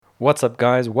What's up,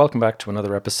 guys? Welcome back to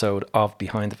another episode of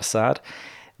Behind the Facade.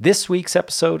 This week's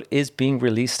episode is being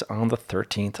released on the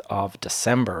 13th of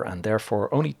December, and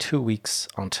therefore only 2 weeks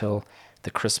until the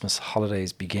Christmas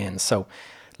holidays begin. So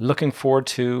looking forward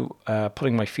to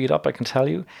putting my feet up, I can tell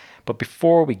you. But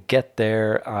before we get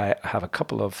there, I have a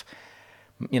couple of,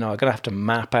 I'm going to have to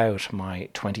map out my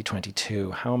 2022.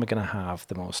 How am I going to have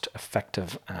the most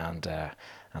effective and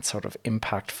sort of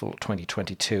impactful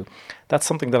 2022? That's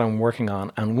something that I'm working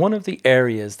on. And one of the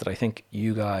areas that I think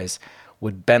you guys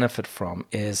would benefit from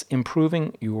is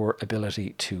improving your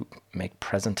ability to make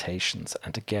presentations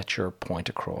and to get your point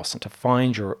across and to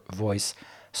find your voice,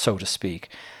 so to speak.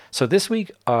 So this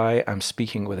week I am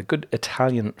speaking with a good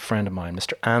Italian friend of mine,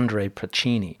 Mr. Andre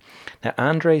Pacini. Now,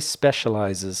 Andre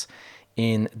specializes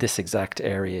in this exact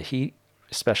area. He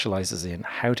specializes in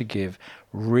how to give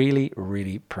really,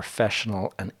 really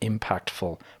professional and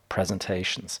impactful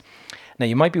presentations. Now,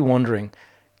 you might be wondering,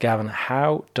 Gavin,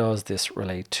 how does this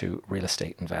relate to real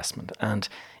estate investment? And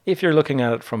if you're looking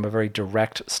at it from a very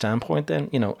direct standpoint, then,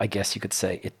 I guess you could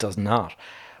say it does not.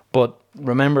 But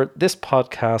remember, this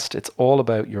podcast, it's all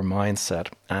about your mindset.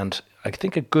 And I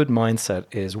think a good mindset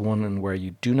is one in where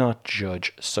you do not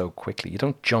judge so quickly. You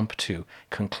don't jump to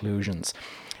conclusions.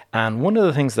 And one of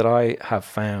the things that I have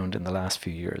found in the last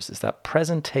few years is that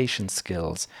presentation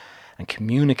skills and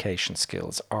communication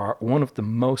skills are one of the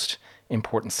most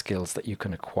important skills that you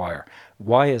can acquire.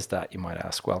 Why is that, you might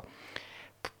ask? Well,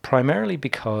 primarily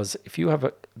because if you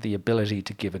have the ability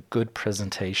to give a good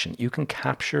presentation, you can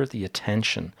capture the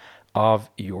attention of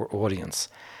your audience.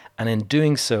 And in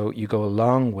doing so, you go a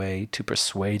long way to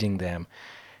persuading them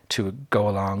to go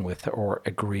along with or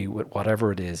agree with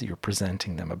whatever it is you're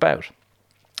presenting them about.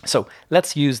 So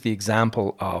let's use the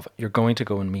example of you're going to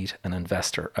go and meet an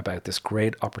investor about this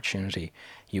great opportunity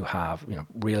you have,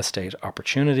 real estate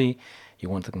opportunity. You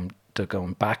want them to go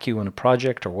and back you on a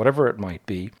project or whatever it might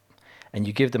be. And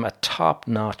you give them a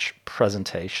top-notch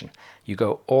presentation. You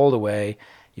go all the way.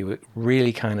 You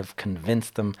really kind of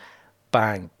convince them,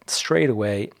 bang, straight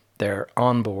away. They're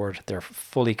on board. They're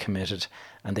fully committed.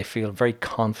 And they feel very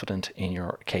confident in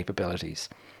your capabilities.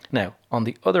 Now, on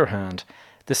the other hand,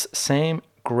 this same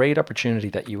great opportunity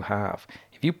that you have,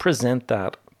 if you present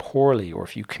that poorly or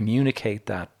if you communicate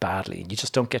that badly and you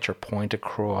just don't get your point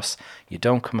across, you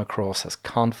don't come across as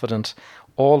confident,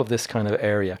 all of this kind of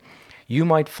area, you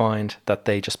might find that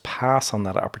they just pass on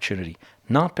that opportunity,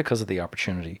 not because of the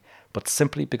opportunity, but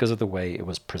simply because of the way it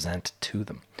was presented to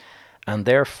them. And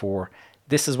therefore,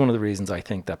 this is one of the reasons I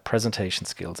think that presentation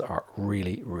skills are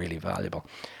really, really valuable.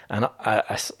 And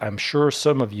I'm sure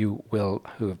some of you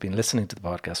who have been listening to the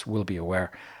podcast will be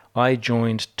aware. I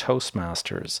joined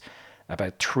Toastmasters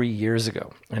about 3 years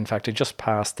ago. In fact, I just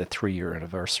passed the 3-year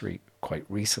anniversary quite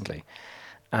recently.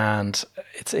 And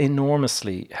it's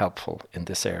enormously helpful in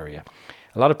this area.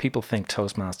 A lot of people think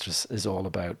Toastmasters is all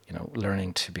about,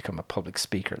 learning to become a public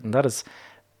speaker. And that is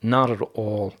not at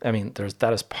all. I mean,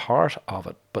 that is part of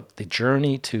it, but the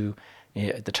journey to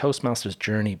the Toastmasters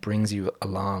journey brings you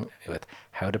along with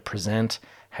how to present,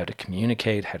 how to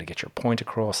communicate, how to get your point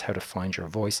across, how to find your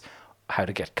voice, how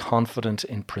to get confident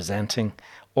in presenting.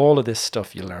 All of this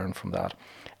stuff you learn from that.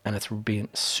 And it's been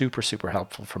super, super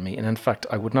helpful for me. And in fact,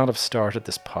 I would not have started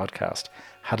this podcast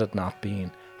had it not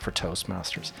been for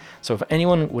Toastmasters. So if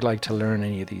anyone would like to learn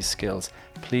any of these skills,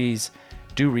 please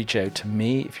do reach out to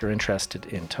me if you're interested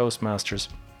in Toastmasters.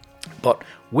 But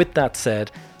with that said,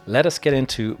 let us get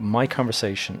into my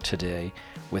conversation today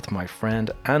with my friend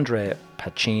Andrea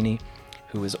Pacini,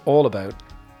 who is all about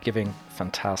giving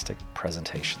fantastic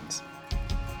presentations.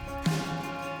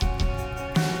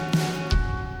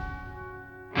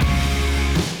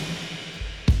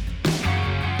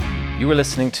 You are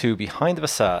listening to Behind the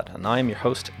Facade, and I am your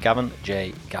host, Gavin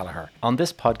J. Gallagher. On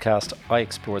this podcast, I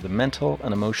explore the mental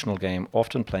and emotional game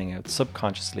often playing out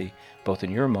subconsciously, both in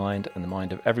your mind and the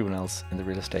mind of everyone else in the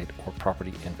real estate or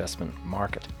property investment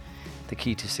market. The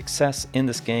key to success in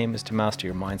this game is to master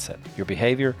your mindset, your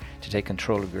behavior, to take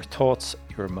control of your thoughts,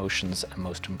 your emotions, and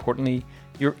most importantly,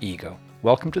 your ego.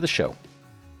 Welcome to the show.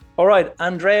 All right,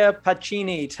 Andrea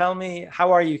Pacini, tell me,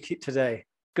 how are you today?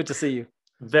 Good to see you.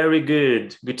 Very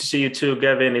good. Good to see you too,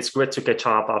 Gavin. It's great to catch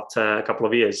up after a couple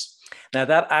of years. Now,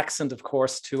 that accent, of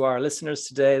course, to our listeners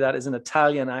today, that is an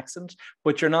Italian accent,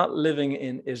 but you're not living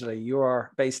in Italy. You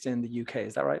are based in the UK.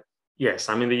 Is that right? Yes,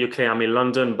 I'm in the UK. I'm in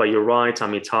London, but you're right.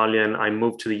 I'm Italian. I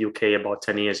moved to the UK about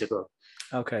 10 years ago.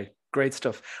 Okay, great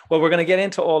stuff. Well, we're going to get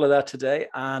into all of that today.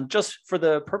 And just for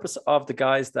the purpose of the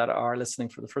guys that are listening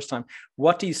for the first time,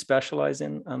 what do you specialize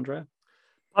in, Andrea?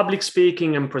 Public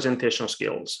speaking and presentation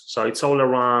skills. So it's all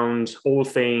around all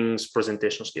things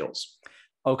presentation skills.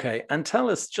 Okay, and tell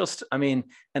us just, I mean,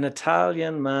 an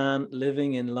Italian man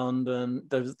living in London,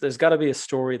 there's got to be a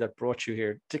story that brought you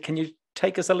here. Can you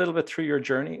take us a little bit through your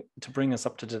journey to bring us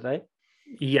up to today?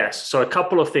 Yes. So a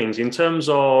couple of things in terms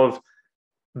of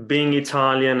being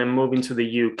Italian and moving to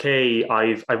the UK.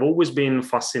 I've always been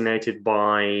fascinated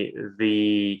by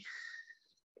the,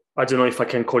 I don't know if I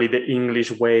can call it the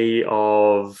English way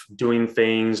of doing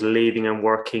things, living and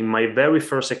working. My very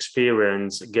first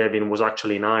experience, Gavin, was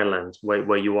actually in Ireland,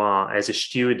 where you are as a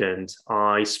student.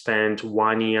 I spent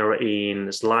 1 year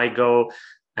in Sligo,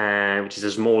 which is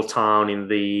a small town in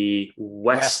the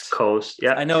west coast.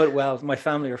 Yeah, I know it well. My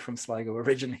family are from Sligo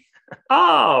originally.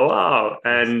 Oh, wow. Yes.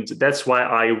 And that's why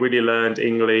I really learned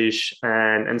English.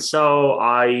 And so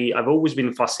I've always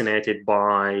been fascinated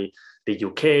by the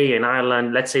UK and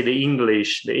Ireland, let's say the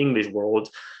English world.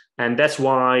 And that's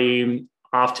why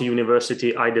after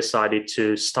university, I decided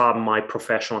to start my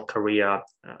professional career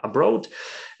abroad.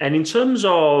 And in terms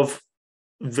of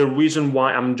the reason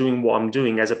why I'm doing what I'm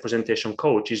doing as a presentation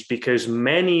coach is because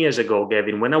many years ago,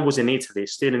 Gavin, when I was in Italy,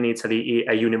 still in Italy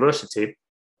at university,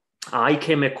 I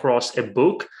came across a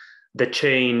book that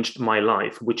changed my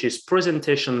life, which is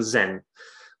Presentation Zen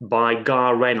by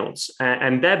Gar Reynolds.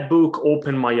 And that book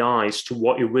opened my eyes to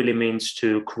what it really means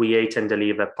to create and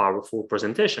deliver powerful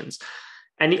presentations.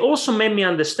 And it also made me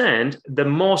understand that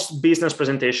most business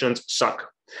presentations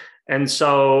suck. And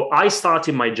so I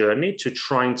started my journey to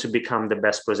trying to become the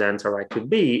best presenter I could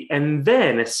be. And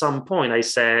then at some point I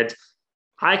said,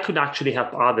 I could actually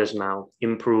help others now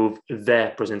improve their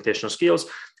presentation skills.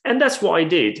 And that's what I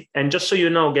did. And just so you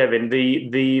know, Gavin,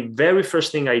 the very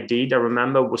first thing I did, I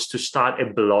remember, was to start a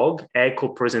blog, Echo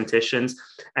Presentations.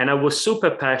 And I was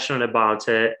super passionate about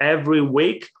it. Every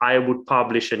week, I would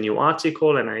publish a new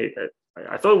article. And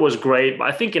I thought it was great. But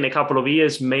I think in a couple of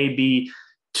years, maybe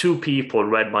 2 people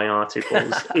read my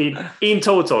articles in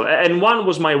total. And one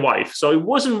was my wife. So it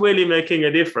wasn't really making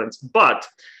a difference. But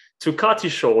to cut it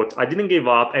short, I didn't give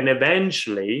up. And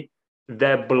eventually,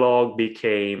 that blog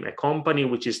became a company,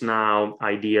 which is now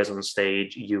Ideas on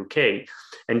Stage UK.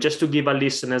 And just to give our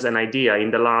listeners an idea,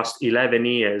 in the last 11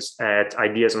 years at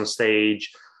Ideas on Stage,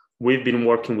 we've been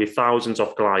working with thousands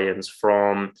of clients,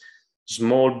 from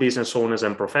small business owners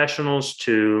and professionals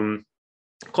to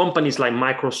companies like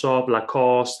Microsoft,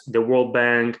 Lacoste, the World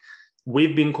Bank.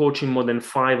 We've been coaching more than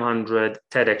 500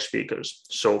 TEDx speakers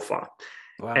so far.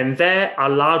 Wow. And that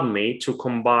allowed me to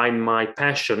combine my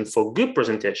passion for good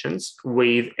presentations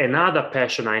with another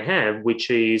passion I have, which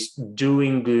is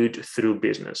doing good through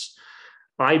business.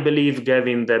 I believe,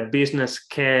 Gavin, that business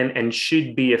can and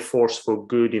should be a force for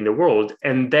good in the world.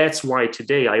 And that's why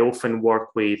today I often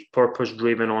work with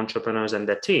purpose-driven entrepreneurs and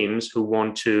their teams who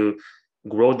want to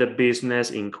grow the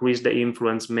business, increase the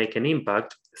influence, make an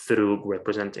impact through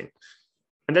representing.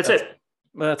 And that's it.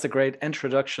 Well, that's a great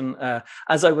introduction,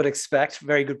 as I would expect.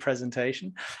 Very good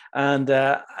presentation. And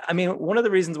I mean, one of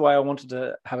the reasons why I wanted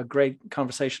to have a great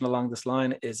conversation along this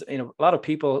line is, a lot of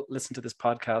people listen to this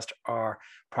podcast are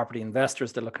property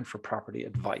investors. They're looking for property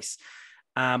advice.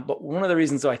 But one of the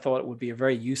reasons I thought it would be a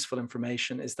very useful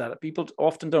information is that people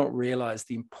often don't realize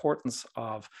the importance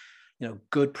of,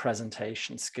 good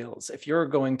presentation skills. If you're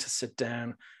going to sit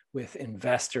down with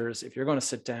investors, if you're going to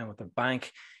sit down with a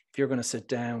bank, if you're going to sit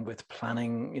down with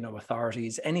planning,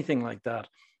 authorities, anything like that,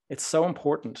 it's so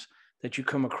important that you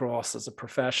come across as a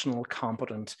professional,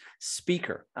 competent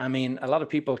speaker. I mean, a lot of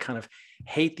people kind of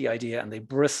hate the idea and they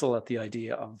bristle at the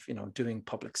idea of, doing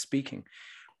public speaking.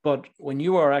 But when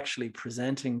you are actually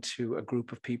presenting to a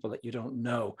group of people that you don't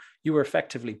know, you are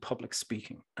effectively public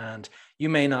speaking. And you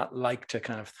may not like to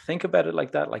kind of think about it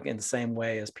like that, like in the same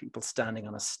way as people standing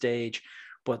on a stage.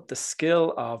 But the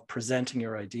skill of presenting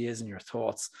your ideas and your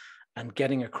thoughts and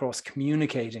getting across,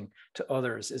 communicating to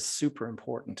others is super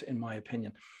important, in my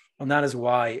opinion. And that is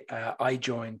why I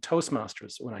joined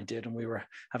Toastmasters when I did. And we were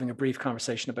having a brief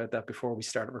conversation about that before we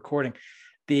started recording.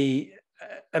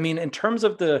 In terms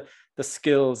of the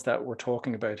skills that we're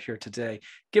talking about here today,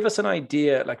 give us an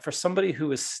idea, like for somebody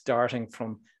who is starting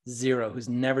from zero, who's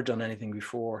never done anything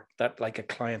before, that like a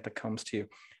client that comes to you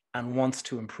and wants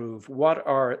to improve,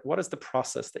 what is the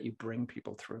process that you bring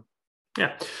people through?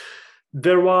 Yeah,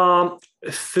 there are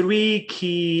 3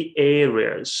 key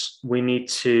areas we need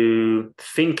to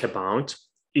think about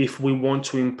if we want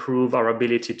to improve our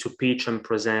ability to pitch and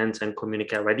present and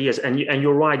communicate ideas. And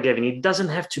you're right, Gavin, it doesn't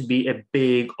have to be a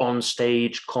big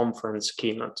on-stage conference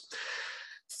keynote.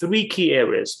 3 key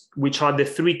areas, which are the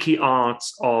 3 key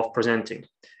arts of presenting: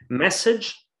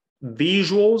 message,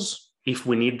 visuals, if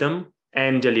we need them,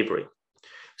 and delivery.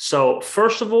 So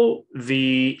first of all,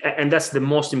 and that's the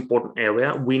most important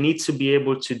area, we need to be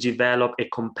able to develop a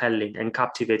compelling and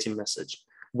captivating message.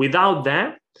 Without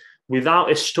that, without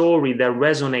a story that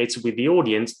resonates with the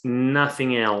audience,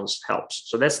 nothing else helps.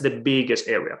 So that's the biggest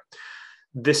area.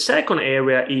 The second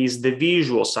area is the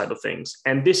visual side of things.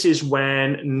 And this is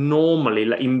when normally,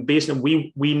 like in business,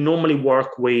 we normally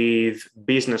work with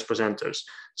business presenters.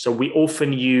 So we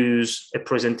often use a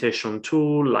presentation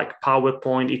tool like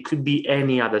PowerPoint. It could be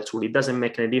any other tool. It doesn't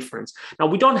make any difference. Now,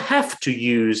 we don't have to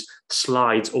use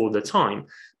slides all the time.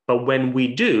 But when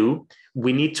we do,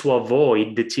 we need to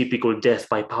avoid the typical death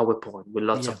by PowerPoint with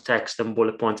lots of text and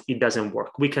bullet points. It doesn't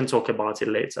work. We can talk about it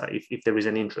later if there is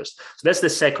an interest. So that's the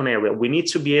second area. We need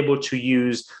to be able to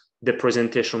use the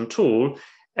presentation tool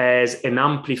as an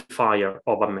amplifier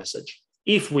of a message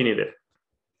if we need it.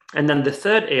 And then the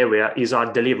third area is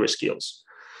our delivery skills.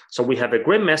 So we have a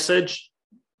great message,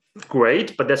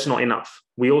 great, but that's not enough.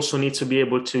 We also need to be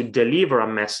able to deliver a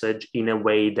message in a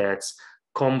way that's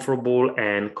comfortable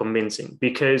and convincing.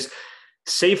 Because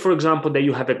say, for example, that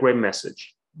you have a great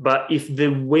message, but if the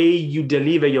way you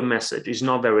deliver your message is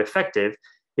not very effective,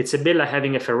 it's a bit like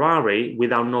having a Ferrari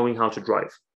without knowing how to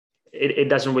drive. It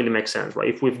doesn't really make sense, right?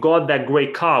 If we've got that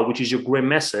great car, which is your great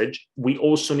message, we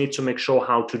also need to make sure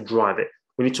how to drive it.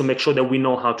 We need to make sure that we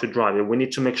know how to drive it. We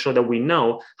need to make sure that we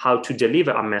know how to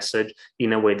deliver a message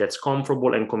in a way that's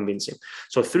comfortable and convincing.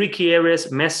 So 3 key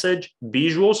areas: message,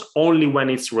 visuals, only when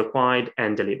it's required,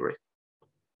 and delivery.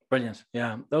 Brilliant.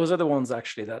 Yeah, those are the ones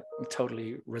actually that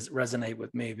totally resonate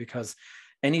with me, because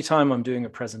anytime I'm doing a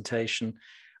presentation,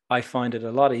 I find it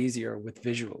a lot easier with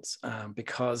visuals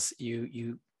because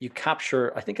you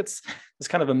capture, I think it's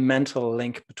kind of a mental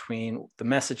link between the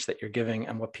message that you're giving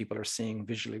and what people are seeing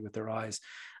visually with their eyes.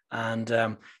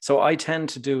 And so I tend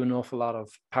to do an awful lot of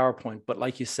PowerPoint, but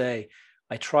like you say,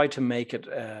 I try to make it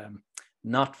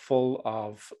not full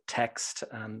of text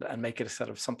and make it sort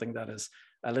of something that is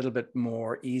a little bit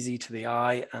more easy to the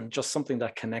eye and just something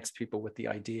that connects people with the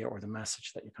idea or the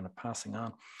message that you're kind of passing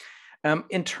on.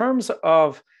 In terms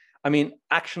of, I mean,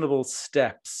 actionable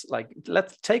steps, like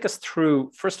let's take us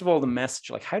through, first of all, the message.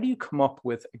 Like, how do you come up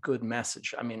with a good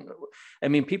message? I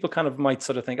mean, people kind of might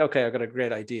sort of think, okay, I've got a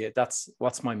great idea.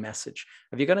 What's my message?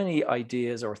 Have you got any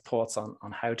ideas or thoughts on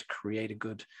how to create a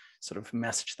good sort of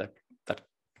message that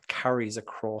carries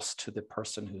across to the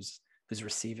person who's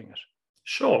receiving it?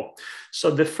 Sure.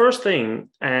 So the first thing,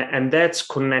 and that's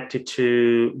connected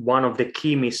to one of the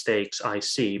key mistakes I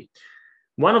see.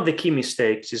 One of the key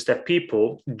mistakes is that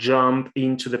people jump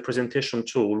into the presentation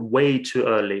tool way too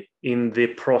early in the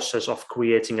process of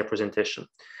creating a presentation.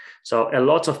 So a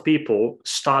lot of people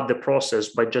start the process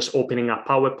by just opening up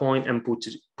PowerPoint and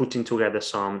putting together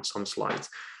some slides.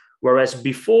 Whereas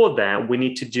before that, we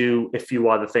need to do a few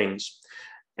other things.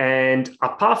 And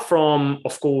apart from,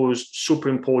 of course, super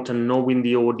important, knowing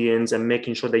the audience and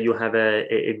making sure that you have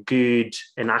a good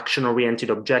and action-oriented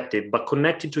objective, but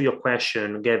connected to your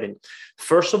question, Gavin,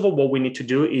 first of all, what we need to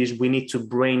do is we need to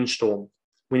brainstorm.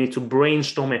 We need to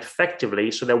brainstorm effectively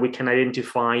so that we can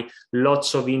identify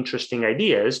lots of interesting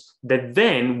ideas that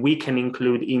then we can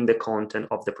include in the content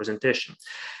of the presentation.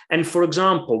 And for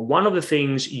example, one of the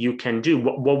things you can do,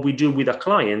 what we do with our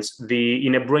clients,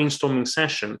 in a brainstorming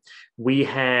session, we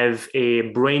have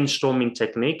a brainstorming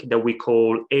technique that we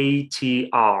call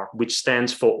ATR, which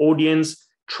stands for Audience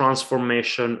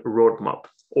Transformation Roadmap,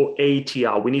 or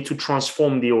ATR. We need to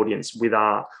transform the audience with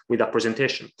our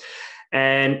presentation.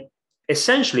 And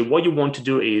essentially, what you want to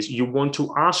do is you want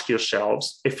to ask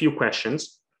yourselves a few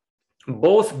questions,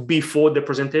 both before the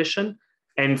presentation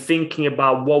and thinking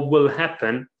about what will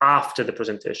happen after the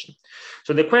presentation.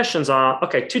 So the questions are,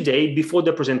 okay, today, before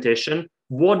the presentation,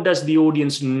 what does the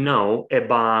audience know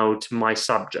about my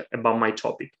subject, about my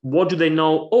topic? What do they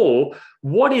know? Or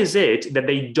what is it that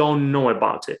they don't know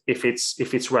about it, if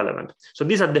it's relevant? So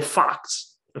these are the facts.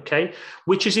 Okay,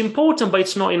 which is important, but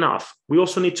it's not enough. We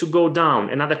also need to go down.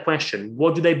 Another question: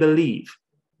 what do they believe?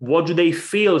 What do they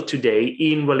feel today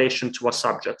in relation to our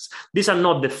subjects? These are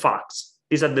not the facts.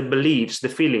 These are the beliefs, the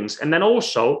feelings. And then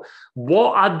also,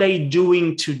 what are they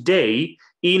doing today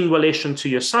in relation to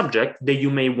your subject that you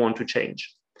may want to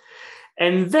change?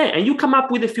 And you come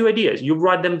up with a few ideas. You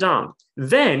write them down.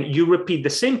 Then you repeat the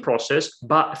same process,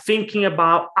 but thinking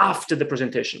about after the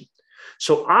presentation.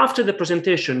 So after the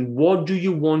presentation, what do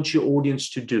you want your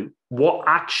audience to do? What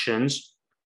actions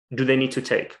do they need to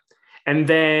take? And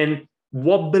then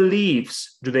what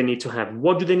beliefs do they need to have?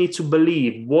 What do they need to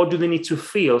believe? What do they need to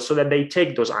feel so that they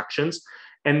take those actions?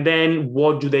 And then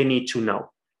what do they need to know?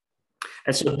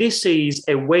 And so this is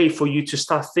a way for you to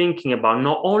start thinking about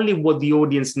not only what the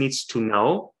audience needs to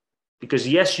know, Because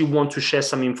yes, you want to share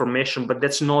some information, but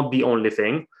that's not the only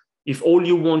thing. If all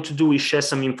you want to do is share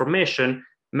some information,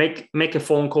 make a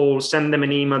phone call, send them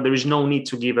an email. There is no need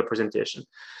to give a presentation.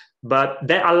 But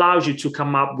that allows you to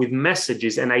come up with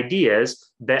messages and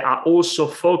ideas that are also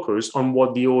focused on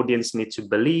what the audience needs to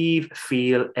believe,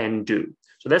 feel, and do.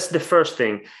 So that's the first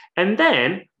thing. And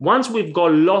then once we've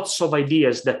got lots of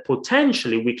ideas that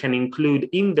potentially we can include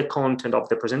in the content of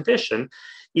the presentation,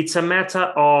 it's a matter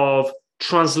of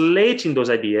translating those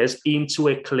ideas into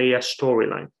a clear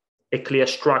storyline, a clear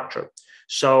structure.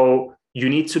 So you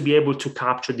need to be able to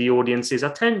capture the audience's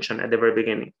attention at the very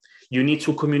beginning. You need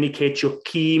to communicate your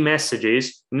key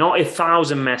messages, not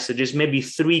 1,000 messages, maybe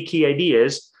 3 key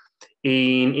ideas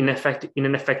in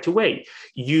an effective way.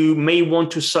 You may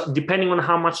want to, depending on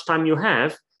how much time you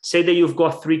have, say that you've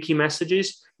got 3 key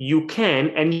messages, you can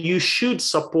and you should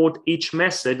support each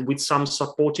message with some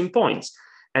supporting points.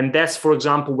 And that's, for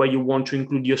example, where you want to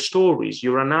include your stories,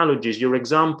 your analogies, your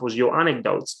examples, your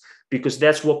anecdotes, because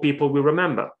that's what people will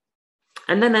remember.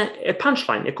 And then a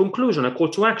punchline, a conclusion, a call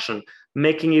to action,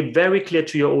 making it very clear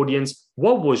to your audience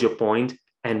what was your point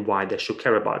and why they should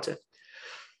care about it.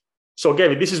 So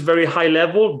again, this is very high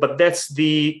level, but that's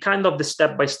the kind of the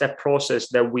step-by-step process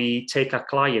that we take our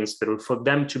clients through for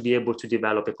them to be able to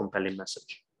develop a compelling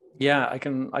message. Yeah, I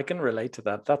can relate to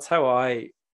that. That's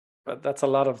a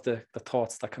lot of the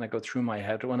thoughts that kind of go through my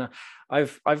head when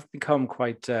I've become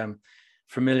quite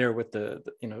familiar with the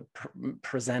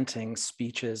presenting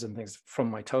speeches and things from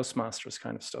my Toastmasters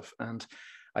kind of stuff. And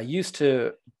I used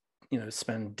to,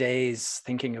 spend days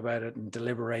thinking about it and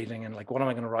deliberating and like, what am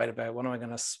I going to write about? What am I going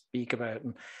to speak about?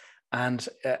 And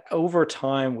over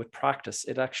time with practice,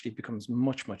 it actually becomes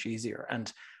much, much easier.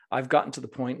 And I've gotten to the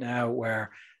point now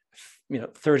where,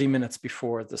 30 minutes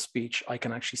before the speech, I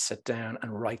can actually sit down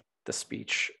and write the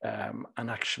speech and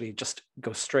actually just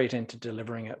go straight into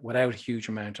delivering it without a huge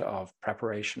amount of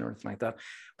preparation or anything like that.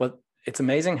 But it's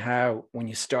amazing how when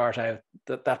you start out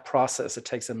that process, it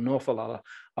takes an awful lot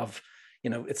of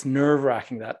it's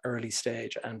nerve-wracking, that early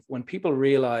stage. And when people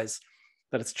realize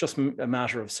that it's just a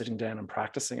matter of sitting down and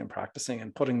practicing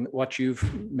and putting what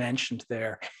you've mentioned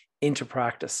there into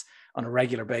practice on a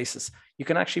regular basis, you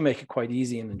can actually make it quite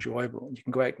easy and enjoyable. You can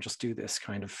go out and just do this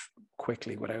kind of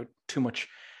quickly without too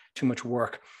much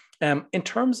work. In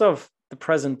terms of the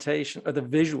presentation or the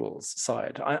visuals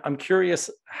side, I'm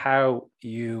curious how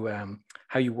you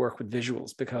work with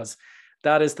visuals, because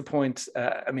that is the point.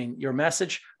 Your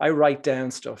message, I write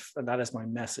down stuff and that is my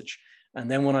message.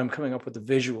 And then when I'm coming up with the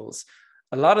visuals,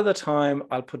 a lot of the time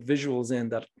I'll put visuals in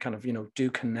that kind of, do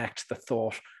connect the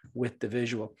thought with the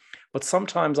visual. But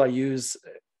sometimes I use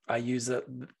the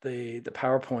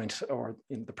PowerPoint or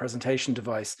the presentation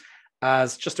device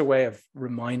as just a way of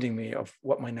reminding me of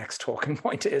what my next talking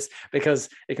point is, because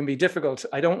it can be difficult.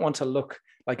 I don't want to look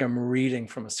like I'm reading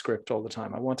from a script all the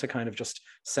time. I want to kind of just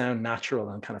sound natural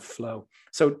and kind of flow.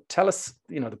 So tell us,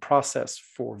 the process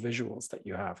for visuals that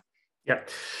you have. Yeah.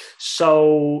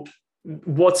 So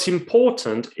what's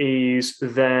important is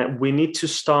that we need to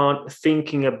start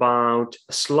thinking about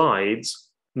slides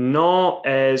not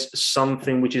as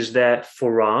something which is there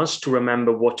for us to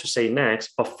remember what to say next,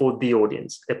 but for the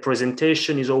audience. A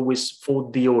presentation is always for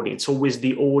the audience, always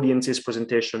the audience's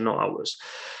presentation, not ours.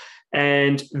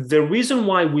 And the reason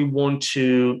why we want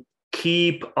to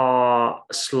keep our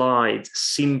slides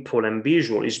simple and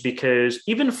visual is because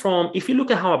if you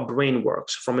look at how our brain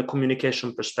works from a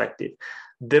communication perspective,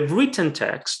 the written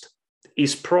text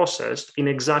is processed in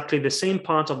exactly the same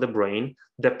part of the brain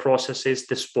that processes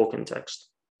the spoken text.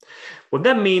 What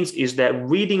that means is that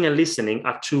reading and listening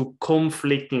are 2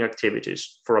 conflicting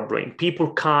activities for our brain.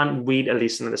 People can't read and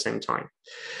listen at the same time.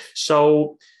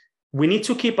 So we need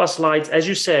to keep our slides, as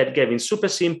you said, Gavin, super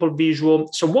simple, visual.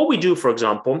 So what we do, for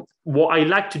example, what I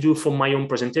like to do for my own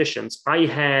presentations, I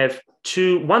have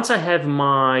once I have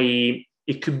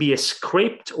it could be a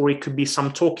script or it could be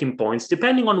some talking points,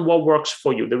 depending on what works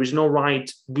for you. There is no right,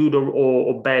 good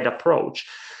or bad approach.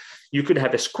 You could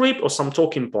have a script or some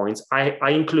talking points. I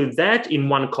include that in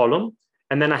one column,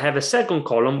 and then I have a second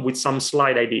column with some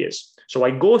slide ideas. So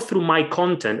I go through my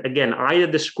content, again, either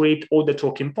the script or the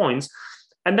talking points,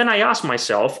 and then I ask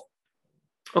myself,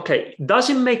 okay, does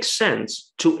it make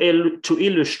sense to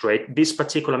illustrate this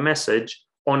particular message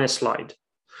on a slide?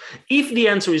 If the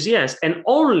answer is yes, and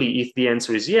only if the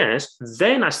answer is yes,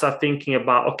 then I start thinking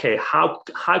about, okay, how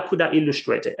could I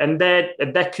illustrate it? And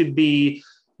that could be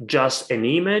just an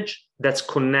image that's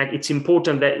connected. It's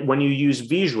important that when you use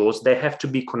visuals, they have to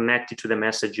be connected to the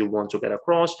message you want to get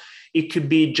across. It could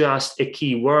be just a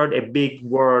keyword, a big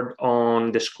word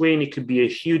on the screen. It could be a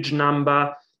huge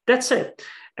number. That's it.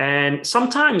 And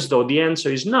sometimes, though, the answer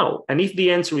is no. And if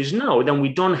the answer is no, then we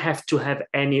don't have to have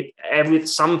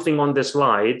something on the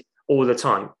slide all the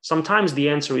time. Sometimes the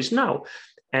answer is no.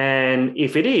 And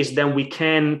if it is, then we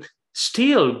can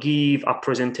still give a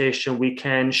presentation, we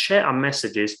can share our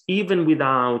messages even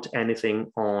without anything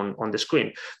on the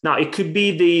screen. Now, it could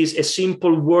be a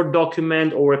simple Word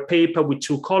document or a paper with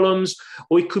 2 columns,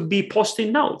 or it could be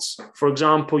post-it notes. For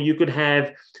example, you could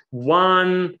have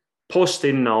one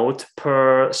post-it note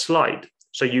per slide.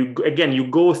 So you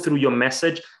go through your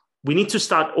message. We need to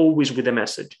start always with the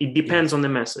message. It depends on the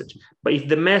message. But if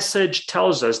the message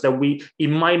tells us that it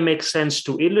might make sense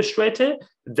to illustrate it,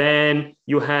 then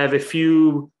you have a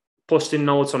few post-it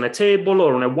notes on a table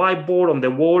or on a whiteboard on the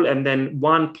wall, and then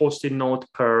one post-it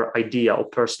note per idea or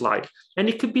per slide. And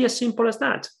it could be as simple as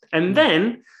that. And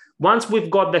then once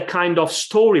we've got the kind of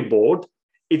storyboard,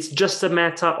 it's just a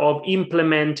matter of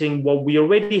implementing what we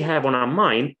already have on our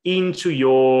mind into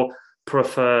your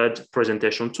preferred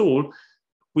presentation tool,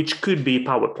 which could be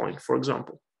PowerPoint, for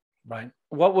example. Right.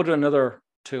 What would another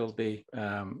tool be?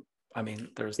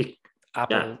 There's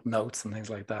Apple Notes and things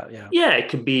like that. Yeah, it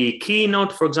could be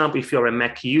Keynote, for example. If you're a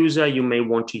Mac user, you may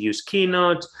want to use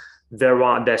Keynote.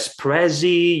 There's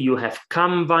Prezi, you have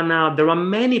Canva now. There are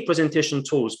many presentation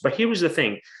tools, but here is the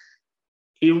thing.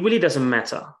 It really doesn't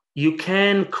matter. You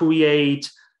can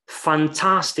create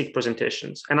fantastic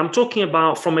presentations. And I'm talking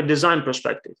about from a design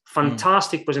perspective,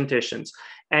 fantastic presentations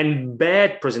and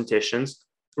bad presentations,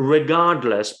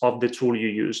 regardless of the tool you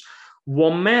use.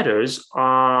 What matters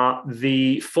are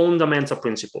the fundamental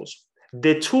principles.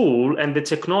 The tool and the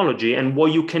technology and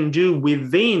what you can do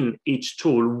within each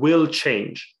tool will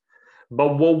change.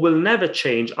 But what will never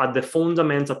change are the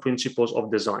fundamental principles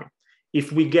of design.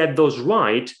 If we get those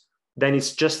right, then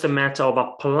it's just a matter of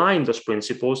applying those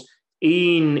principles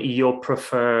in your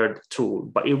preferred tool.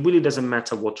 But it really doesn't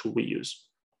matter what tool we use.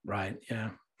 Right. Yeah.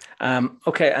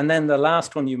 Okay. And then the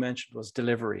last one you mentioned was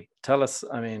delivery. Tell us,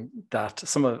 that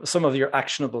some of your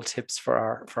actionable tips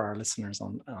for our listeners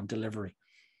on delivery.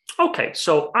 Okay.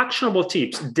 So actionable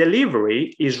tips.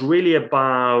 Delivery is really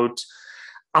about,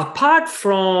 apart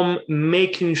from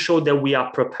making sure that we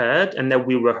are prepared and that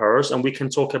we rehearse, and we can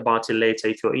talk about it later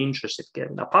if you're interested,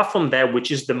 Kevin. Apart from that, which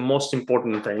is the most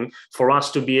important thing for us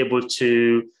to be able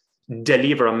to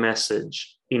deliver a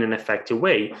message in an effective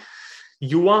way,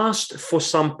 you asked for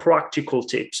some practical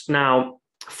tips. Now,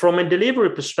 from a delivery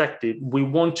perspective, we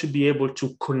want to be able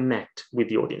to connect with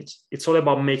the audience. It's all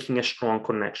about making a strong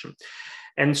connection.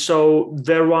 And so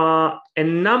there are a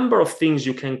number of things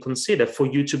you can consider for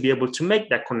you to be able to make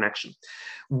that connection.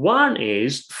 One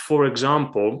is, for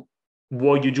example,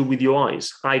 what you do with your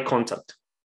eyes, eye contact.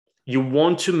 You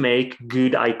want to make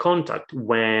good eye contact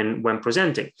when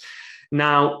presenting.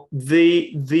 Now,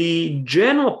 the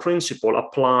general principle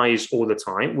applies all the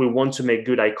time. We want to make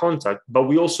good eye contact, but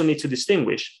we also need to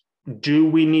distinguish. Do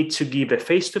we need to give a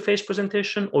face-to-face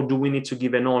presentation or do we need to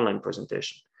give an online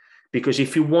presentation? Because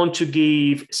if you want to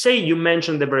give, say you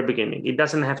mentioned at the very beginning, it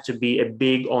doesn't have to be a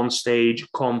big on-stage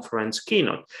conference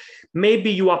keynote. Maybe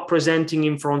you are presenting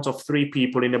in front of 3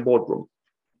 people in a boardroom.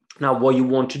 Now, what you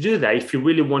want to do there, if you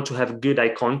really want to have good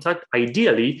eye contact,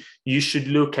 ideally, you should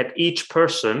look at each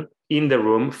person in the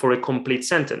room for a complete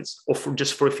sentence or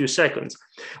just for a few seconds.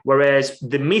 Whereas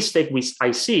the mistake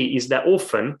I see is that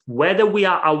often, whether we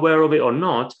are aware of it or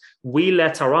not, we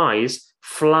let our eyes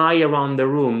fly around the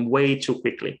room way too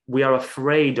quickly. We are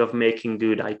afraid of making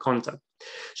good eye contact.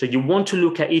 So you want to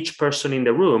look at each person in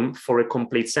the room for a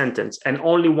complete sentence. And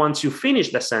only once you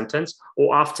finish the sentence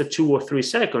or after 2 or 3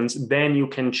 seconds, then you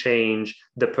can change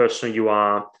the person you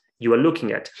are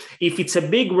looking at. If it's a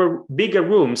bigger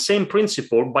room, same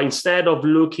principle, but instead of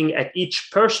looking at each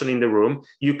person in the room,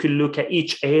 you could look at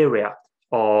each area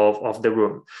of the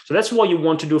room. So that's what you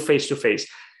want to do face-to-face.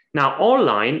 Now,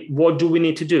 online, what do we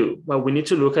need to do? Well, we need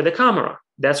to look at the camera.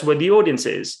 That's where the audience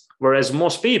is. Whereas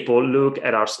most people look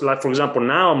at like, for example,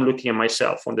 now I'm looking at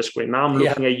myself on the screen. Now I'm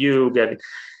looking at you, Gavin.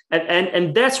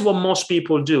 And that's what most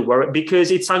people do,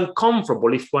 because it's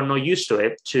uncomfortable if we're not used to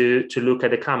it to look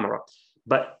at the camera.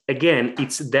 But again,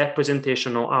 it's their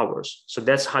presentation, not ours. So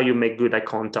that's how you make good eye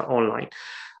contact online.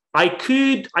 I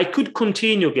could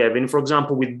continue, Gavin, for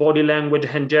example, with body language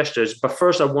and gestures, but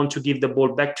first I want to give the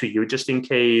ball back to you just in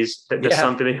case that there's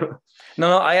something.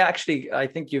 No, I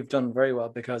think you've done very well,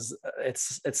 because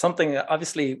it's something,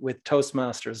 obviously, with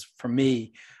Toastmasters. For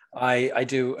me, I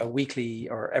do a weekly,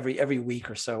 or every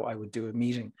week or so, I would do a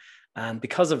meeting. And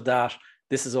because of that,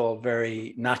 this is all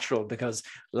very natural, because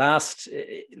last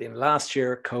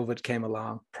year, COVID came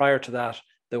along. Prior to that,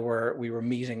 we were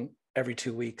meeting every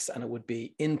 2 weeks, and it would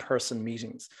be in-person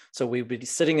meetings. So we'd be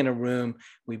sitting in a room,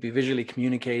 we'd be visually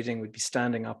communicating, we'd be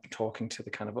standing up and talking to the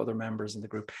kind of other members in the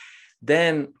group.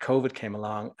 Then COVID came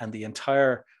along and the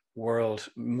entire world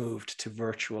moved to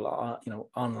virtual,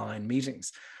 online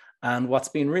meetings. And what's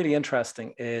been really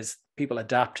interesting is people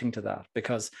adapting to that,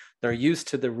 because they're used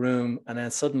to the room and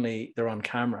then suddenly they're on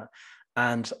camera.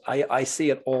 And I see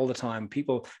it all the time.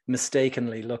 People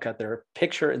mistakenly look at their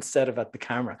picture instead of at the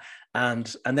camera.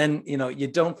 And then, you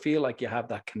don't feel like you have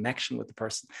that connection with the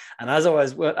person. And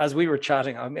as we were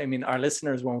chatting, I mean, our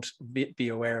listeners won't be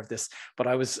aware of this, but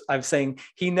I was saying,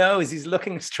 he knows, he's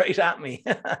looking straight at me.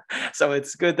 So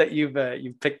it's good that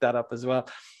you've picked that up as well.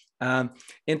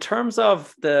 In terms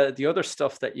of the other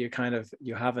stuff that you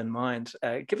have in mind,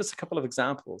 give us a couple of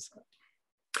examples.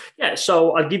 Yeah,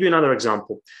 so I'll give you another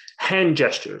example. Hand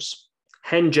gestures.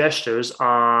 Hand gestures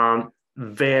can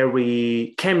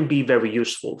be very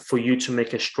useful for you to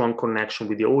make a strong connection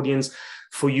with the audience,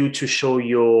 for you to show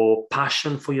your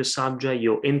passion for your subject,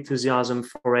 your enthusiasm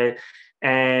for it.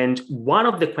 And one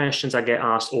of the questions I get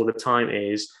asked all the time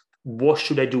is, what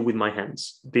should I do with my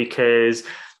hands? Because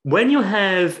when you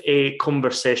have a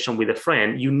conversation with a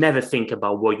friend, you never think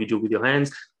about what you do with your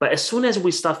hands. But as soon as we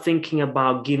start thinking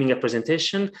about giving a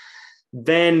presentation,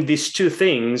 then these two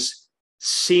things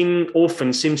seems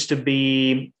to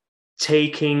be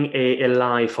taking a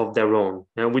life of their own.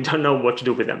 And we don't know what to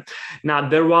do with them. Now,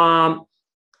 there are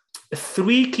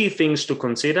three key things to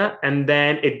consider, and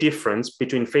then a difference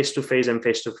between face-to-face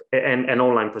and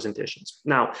online presentations.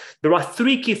 Now, there are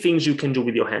three key things you can do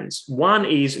with your hands. One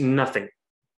is nothing.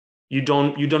 You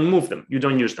don't move them, you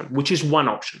don't use them, which is one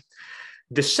option.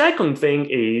 The second thing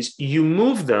is you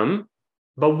move them,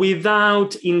 but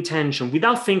without intention,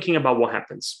 without thinking about what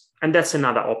happens. And that's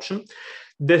another option.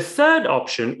 The third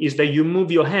option is that you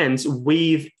move your hands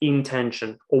with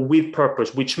intention or with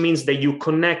purpose, which means that you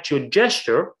connect your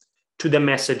gesture to the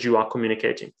message you are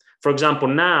communicating. For example,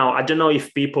 now, I don't know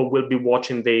if people will be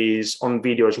watching these on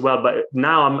video as well, but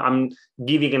now I'm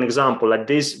giving an example like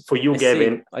this for you,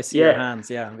 Gavin. I see your hands.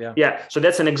 Yeah. Yeah. So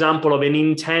that's an example of an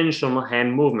intentional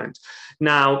hand movement.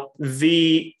 Now,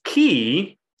 the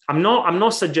key, I'm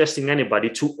not suggesting anybody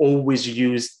to always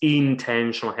use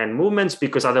intentional hand movements,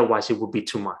 because otherwise it would be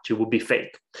too much. It would be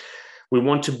fake. We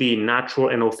want to be natural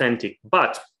and authentic.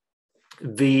 But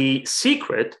the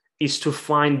secret is to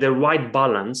find the right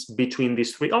balance between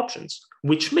these three options,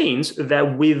 which means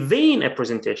that within a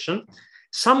presentation,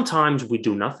 sometimes we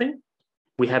do nothing.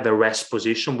 We have a rest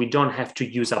position. We don't have to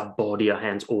use our body, our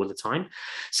hands all the time.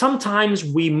 Sometimes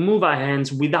we move our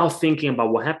hands without thinking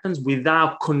about what happens,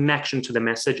 without connection to the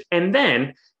message. And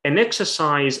then an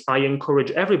exercise I encourage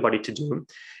everybody to do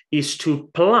is to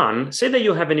plan. Say that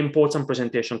you have an important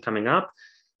presentation coming up,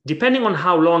 depending on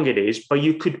how long it is, but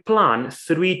you could plan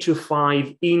 3 to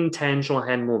 5 intentional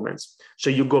hand movements. So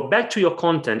you go back to your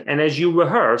content, and as you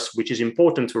rehearse, which is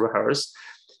important to rehearse,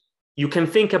 you can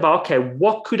think about, okay,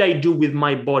 what could I do with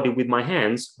my body, with my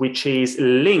hands, which is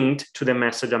linked to the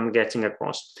message I'm getting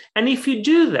across. And if you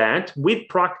do that with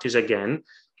practice again,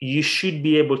 you should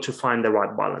be able to find the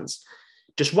right balance.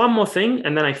 Just one more thing,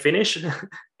 and then I finish,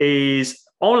 is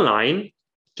online,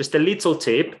 just a little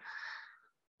tip.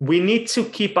 We need to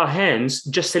keep our hands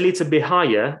just a little bit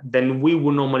higher than we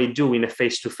would normally do in a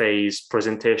face-to-face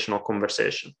presentation or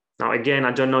conversation. Now, again,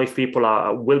 I don't know if people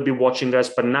will be watching us,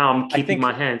 but now I'm keeping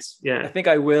my hands. Yeah, I think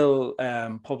I will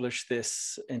publish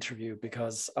this interview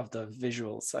because of the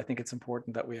visuals. I think it's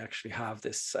important that we actually have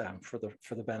this for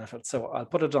the benefit. So I'll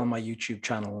put it on my YouTube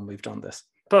channel when we've done this.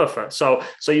 Perfect. So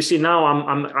you see, now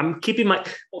I'm keeping my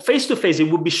face to face. It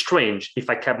would be strange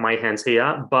if I kept my hands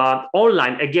here, but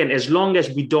online, again, as long as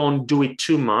we don't do it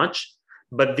too much,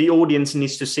 but the audience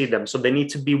needs to see them, so they need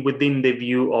to be within the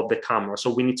view of the camera.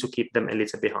 So we need to keep them a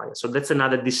little bit higher. So that's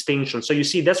another distinction. So you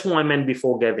see, that's what I meant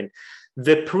before, Gavin.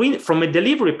 From a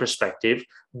delivery perspective,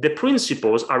 the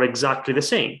principles are exactly the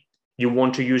same. You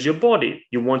want to use your body,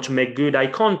 you want to make good eye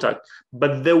contact,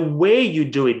 but the way you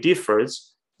do it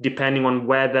differs depending on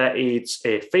whether it's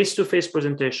a face-to-face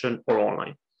presentation or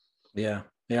online. Yeah,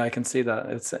 I can see that.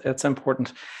 It's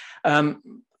important.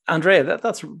 Andrea,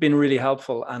 that's been really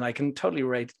helpful, and I can totally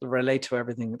relate to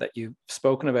everything that you've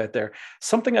spoken about there.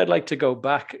 Something I'd like to go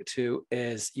back to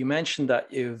is, you mentioned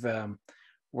that you've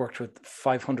worked with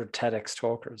 500 TEDx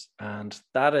talkers, and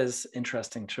that is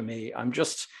interesting to me. I'm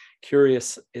just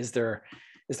curious, is there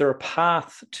a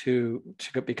path to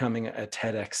becoming a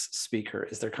TEDx speaker?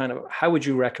 Is there how would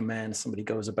you recommend somebody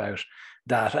goes about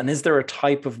that? And is there a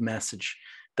type of message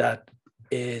that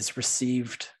is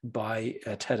received by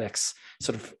TEDx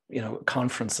sort of,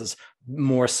 conferences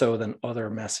more so than other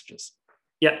messages?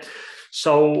 Yeah.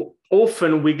 So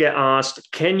often we get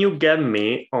asked, can you get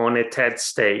me on a TED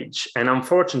stage? And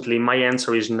unfortunately, my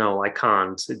answer is no, I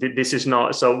can't. This is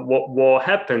not. So what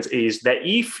happens is that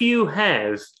if you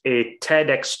have a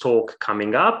TEDx talk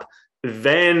coming up,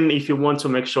 then if you want to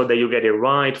make sure that you get it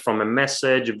right from a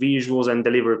message, visuals, and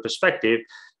delivery perspective,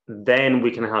 then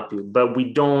we can help you. But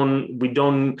we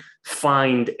don't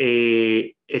find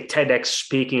a TEDx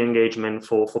speaking engagement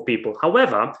for people.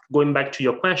 However, going back to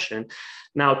your question,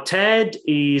 now TED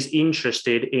is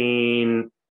interested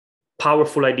in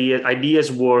powerful ideas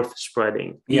worth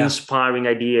spreading, inspiring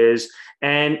ideas.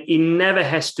 And it never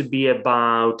has to be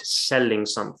about selling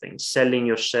something, selling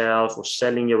yourself or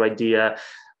selling your idea.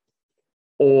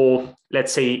 Or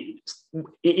let's say,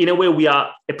 in a way,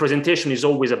 a presentation is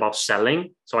always about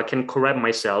selling. So I can correct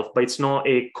myself, but it's not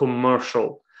a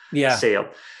commercial sale.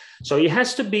 So it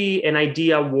has to be an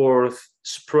idea worth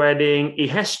spreading.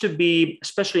 It has to be,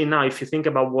 especially now, if you think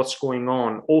about what's going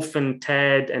on, often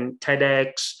TED and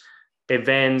TEDx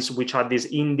events, which are these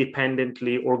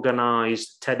independently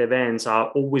organized TED events, are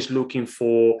always looking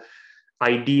for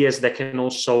ideas that can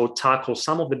also tackle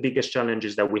some of the biggest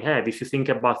challenges that we have. If you think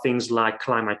about things like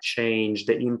climate change,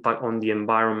 the impact on the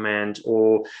environment,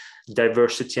 or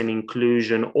diversity and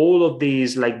inclusion, all of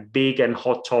these like big and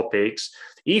hot topics,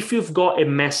 if you've got a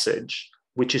message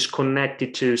which is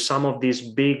connected to some of these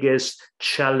biggest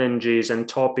challenges and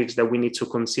topics that we need to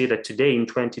consider today in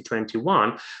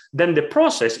 2021, then the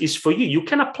process is for you. You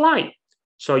can apply.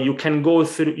 So you can go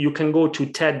to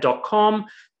TED.com,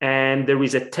 and there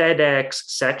is a TEDx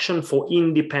section for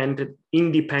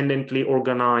independently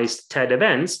organized TED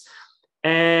events,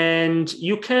 and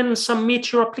you can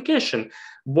submit your application.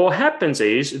 What happens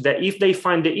is that if they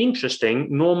find it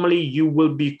interesting, normally you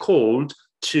will be called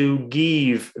to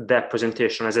give that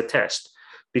presentation as a test,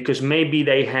 because maybe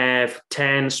they have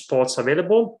 10 spots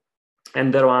available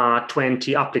and there are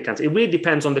 20 applicants. It really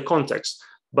depends on the context.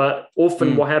 But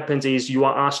often what happens is you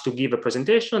are asked to give a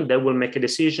presentation, they will make a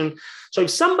decision. So if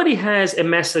somebody has a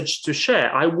message to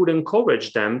share, I would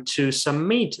encourage them to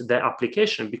submit their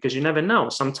application, because you never know.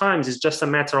 Sometimes it's just a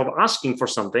matter of asking for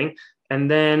something, and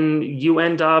then you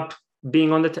end up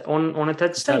being on a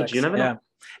TED stage. You never know.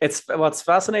 It's what's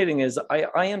fascinating is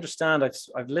I understand.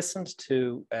 I've listened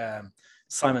to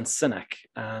Simon Sinek,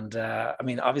 and I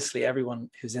mean, obviously everyone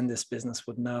who's in this business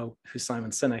would know who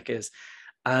Simon Sinek is,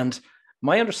 and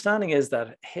my understanding is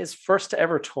that his first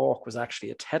ever talk was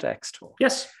actually a TEDx talk.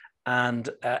 Yes.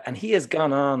 And he has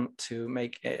gone on to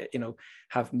make,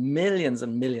 have millions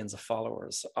and millions of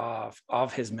followers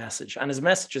of his message. And his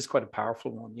message is quite a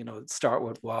powerful one, start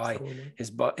with why,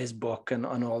 his book and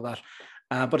all that.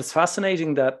 But it's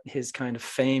fascinating that his kind of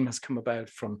fame has come about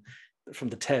from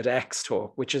the TEDx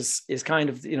talk, which is kind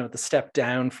of, the step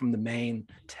down from the main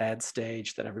TED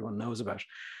stage that everyone knows about.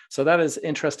 So that is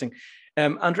interesting.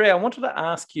 Andrea, I wanted to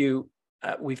ask you,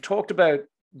 we've talked about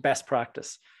best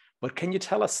practice, but can you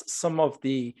tell us some of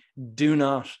the do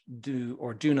not do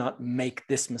or do not make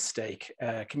this mistake?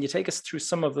 Can you take us through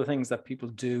some of the things that people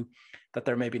do that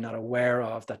they're maybe not aware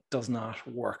of that does not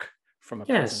work from a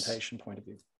presentation point of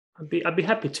view? I'd be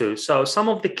happy to. So some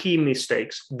of the key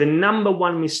mistakes. The number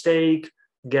one mistake,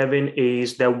 Gavin,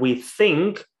 is that we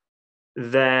think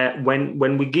that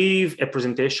when we give a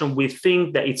presentation, we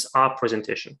think that it's our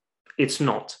presentation. It's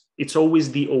not. It's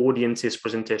always the audience's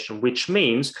presentation, which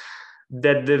means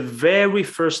that the very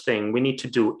first thing we need to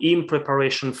do in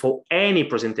preparation for any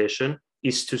presentation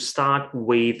is to start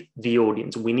with the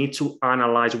audience. We need to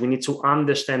analyze, we need to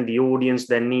understand the audience,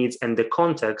 their needs, and the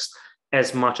context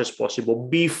as much as possible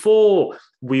before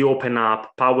we open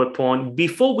up PowerPoint,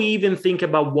 before we even think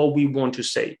about what we want to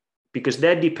say, because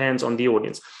that depends on the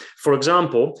audience. For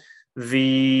example,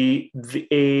 a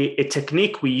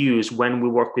technique we use when we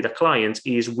work with a client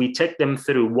is we take them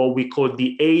through what we call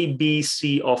the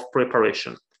ABC of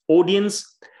preparation: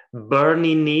 audience,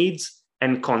 burning needs,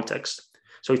 and context.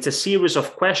 So it's a series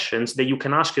of questions that you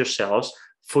can ask yourselves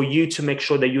for you to make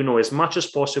sure that you know as much as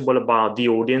possible about the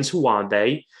audience. Who are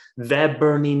they? Their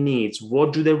burning needs.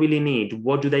 What do they really need?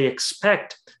 What do they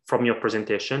expect from your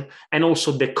presentation? And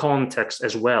also the context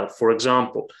as well. For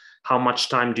example, how much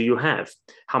time do you have?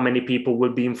 How many people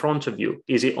will be in front of you?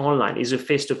 Is it online? Is it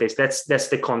face-to-face? That's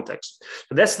the context.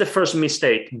 So that's the first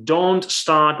mistake. Don't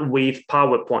start with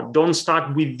PowerPoint. Don't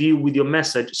start with you, with your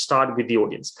message. Start with the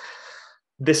audience.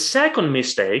 The second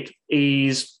mistake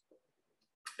is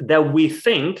that we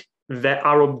think that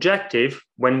our objective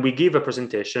when we give a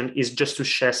presentation is just to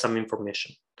share some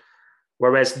information.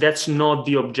 Whereas that's not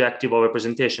the objective of a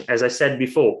presentation. As I said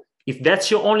before, if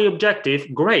that's your only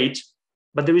objective, great.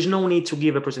 but there is no need to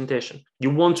give a presentation. You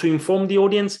want to inform the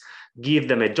audience, give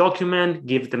them a document,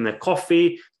 give them a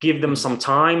coffee, give them some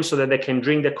time so that they can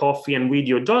drink the coffee and read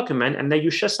your document, and then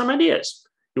you share some ideas.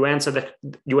 You answer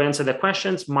the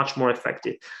questions, much more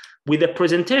effective. With a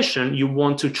presentation, you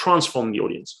want to transform the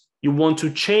audience. You want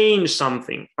to change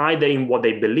something, either in what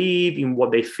they believe, in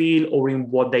what they feel, or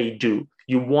in what they do.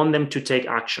 You want them to take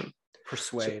action.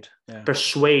 Persuade.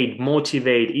 Persuade,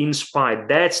 motivate, inspire.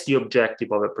 That's the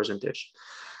objective of a presentation.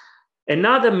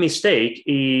 Another mistake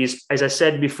is, as I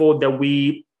said before, that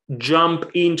we jump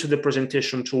into the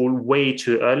presentation tool way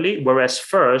too early. Whereas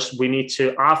first we need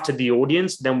to, after the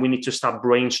audience, then we need to start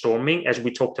brainstorming, as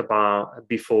we talked about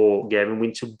before, Gavin. We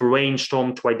need to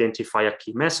brainstorm to identify our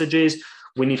key messages.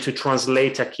 We need to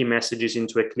translate our key messages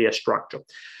into a clear structure.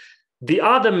 The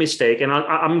other mistake, and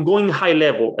I'm going high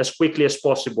level as quickly as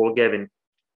possible, Gavin.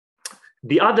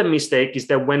 The other mistake is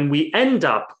that when we end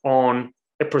up on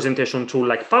a presentation tool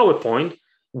like PowerPoint,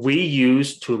 we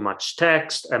use too much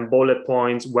text and bullet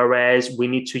points, whereas we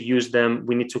need to use them.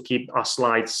 We need to keep our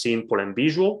slides simple and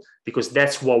visual, because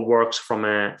that's what works from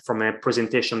a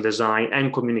presentation design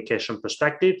and communication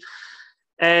perspective.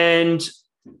 And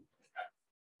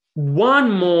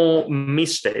one more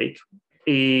mistake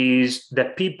is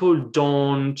that people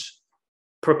don't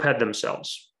prepare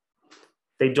themselves.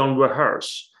 They don't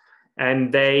rehearse.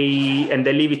 And they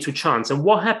leave it to chance. And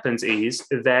what happens is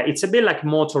that it's a bit like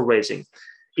motor racing.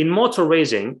 In motor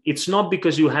racing, it's not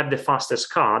because you have the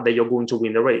fastest car that you're going to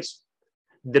win the race.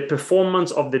 The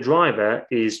performance of the driver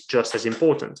is just as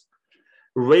important.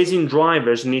 Racing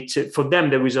drivers for them,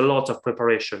 there is a lot of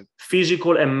preparation,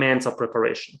 physical and mental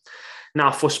preparation.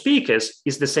 Now, for speakers,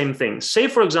 it's the same thing. Say,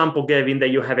 for example, Gavin, that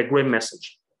you have a great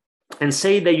message, and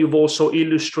say that you've also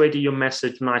illustrated your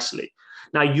message nicely.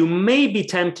 Now, you may be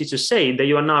tempted to say that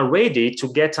you are now ready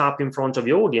to get up in front of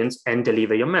your audience and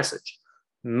deliver your message.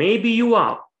 Maybe you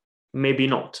are, maybe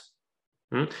not.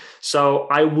 So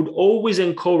I would always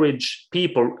encourage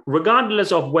people,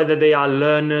 regardless of whether they are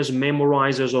learners,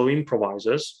 memorizers, or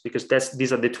improvisers, because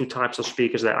these are the two types of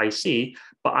speakers that I see,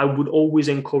 but I would always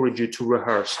encourage you to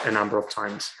rehearse a number of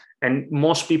times. And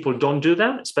most people don't do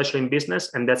that, especially in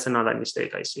business, and that's another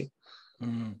mistake I see.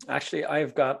 Actually,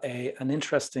 I've got an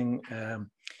interesting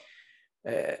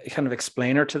kind of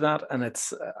explainer to that, and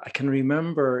it's I can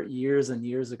remember years and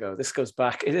years ago. This goes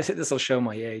back. This will show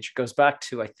my age. It goes back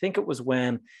to, I think it was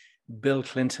when Bill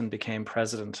Clinton became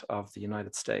president of the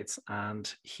United States,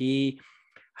 and he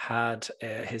had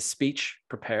his speech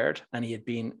prepared, and he had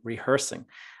been rehearsing,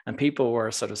 and people were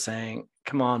sort of saying,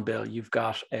 "Come on, Bill, you've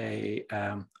got a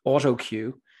auto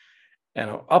cue,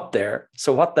 up there.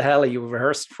 So what the hell are you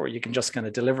rehearsed for? You can just kind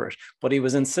of deliver it." But he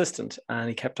was insistent, and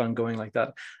he kept on going like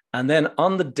that. And then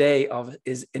on the day of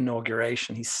his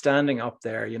inauguration, he's standing up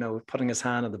there, putting his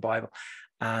hand on the Bible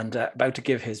and about to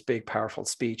give his big, powerful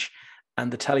speech. And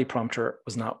the teleprompter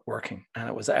was not working, and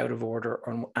it was out of order.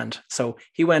 And so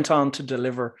he went on to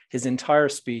deliver his entire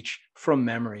speech from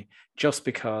memory, just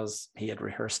because he had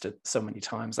rehearsed it so many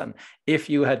times. And if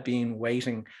you had been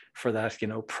waiting for that,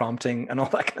 prompting and all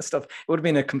that kind of stuff, it would have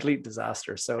been a complete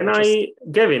disaster. So,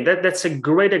 Gavin, that's a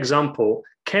great example.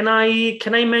 Can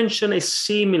I mention a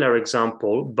similar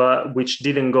example, but which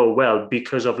didn't go well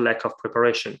because of lack of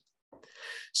preparation?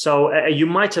 So you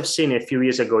might have seen a few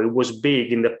years ago, it was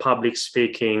big in the public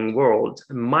speaking world.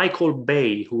 Michael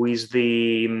Bay, who is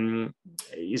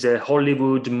a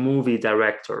Hollywood movie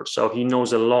director, so he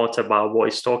knows a lot about what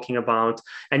he's talking about.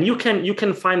 And you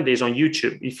can find this on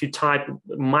YouTube. If you type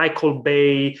Michael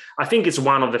Bay, I think it's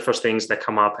one of the first things that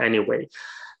come up anyway.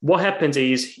 What happened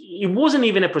is it wasn't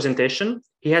even a presentation.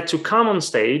 He had to come on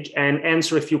stage and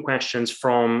answer a few questions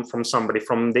from somebody,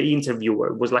 from the interviewer.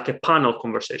 It was like a panel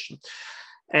conversation.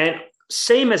 And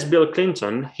same as Bill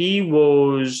Clinton, he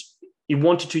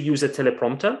wanted to use a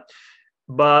teleprompter,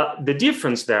 but the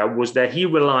difference there was that he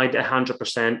relied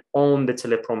 100% on the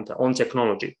teleprompter, on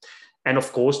technology. And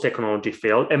of course, technology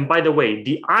failed. And by the way,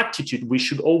 the attitude we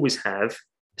should always have,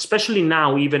 especially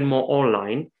now, even more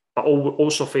online, but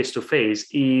also face-to-face,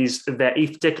 is that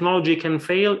if technology can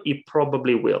fail, it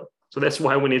probably will. So that's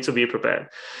why we need to be prepared.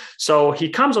 So he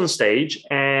comes on stage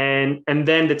and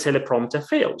then the teleprompter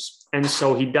fails. And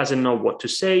so he doesn't know what to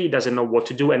say, he doesn't know what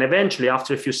to do. And eventually,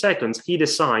 after a few seconds, he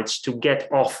decides to get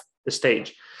off the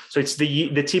stage. So it's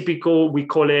the typical, we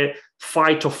call it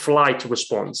fight or flight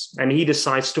response. And he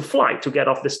decides to fly, to get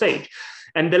off the stage.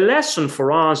 And the lesson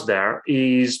for us there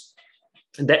is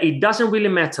that it doesn't really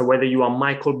matter whether you are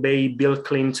Michael Bay, Bill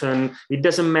Clinton. It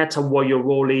doesn't matter what your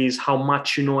role is, how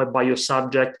much you know about your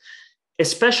subject,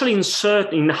 especially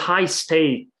in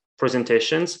high-stake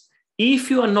presentations. If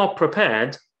you are not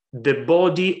prepared, the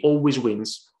body always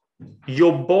wins.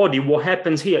 Your body, what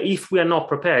happens here, if we are not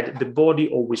prepared, the body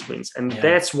always wins. And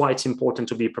that's why it's important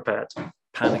to be prepared.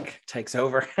 Panic takes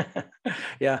over.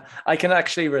 Yeah, I can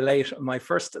actually relate.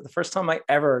 The first time I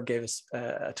ever gave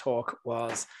a talk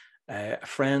was a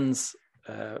friend's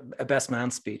a best man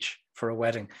speech for a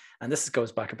wedding. And this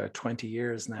goes back about 20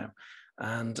 years now.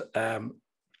 And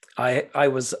I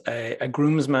was a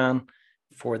groomsman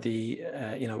for the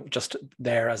just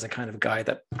there as a kind of guy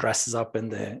that dresses up in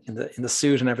the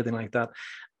suit and everything like that.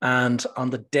 And on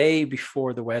the day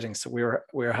before the wedding, so we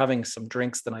were having some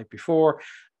drinks the night before,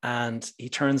 and he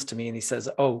turns to me and he says,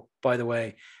 "Oh, by the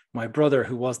way, my brother,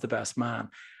 who was the best man,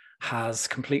 has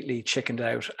completely chickened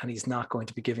out and he's not going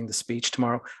to be giving the speech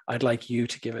tomorrow. I'd like you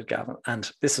to give it, Gavin."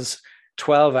 And this is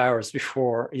 12 hours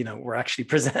before, we're actually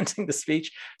presenting the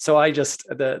speech. So I just,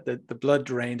 the blood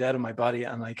drained out of my body,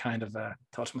 and I kind of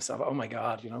thought to myself, oh my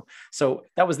God, So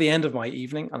that was the end of my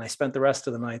evening. And I spent the rest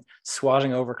of the night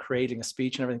swatting over creating a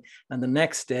speech and everything. And the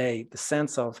next day, the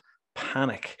sense of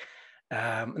panic.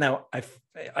 Now I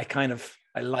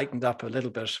lightened up a little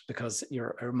bit because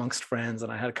you're amongst friends,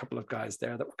 and I had a couple of guys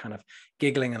there that were kind of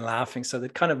giggling and laughing. So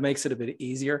that kind of makes it a bit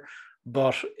easier.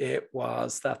 But it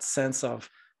was that sense of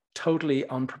totally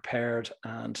unprepared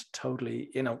and totally,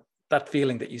 that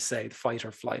feeling that you say, fight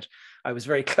or flight. I was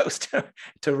very close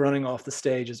to running off the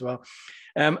stage as well.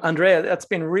 Andrea, that's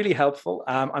been really helpful.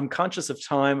 I'm conscious of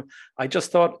time. I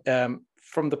just thought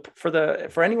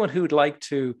for anyone who'd like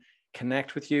to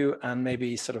connect with you and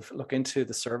maybe sort of look into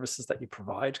the services that you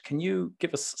provide, can you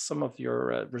give us some of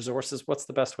your resources? What's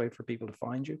the best way for people to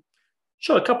find you?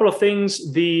 Sure, a couple of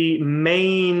things. The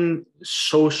main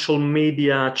social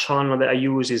media channel that I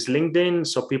use is LinkedIn,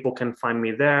 so people can find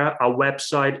me there. Our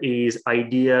website is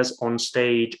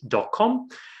ideasonstage.com.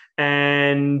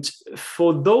 And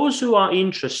for those who are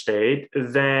interested,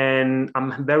 then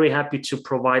I'm very happy to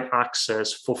provide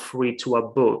access for free to a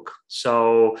book.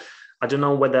 So I don't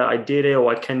know whether I did it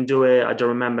or I can do it. I don't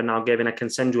remember now, Gavin. I can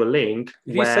send you a link.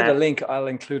 If you send a link, I'll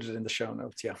include it in the show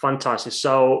notes. Yeah. Fantastic.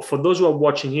 So for those who are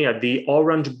watching here, the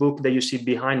orange book that you see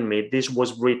behind me, this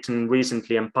was written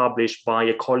recently and published by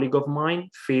a colleague of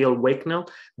mine, Phil Wakener,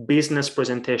 Business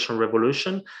Presentation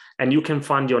Revolution. And you can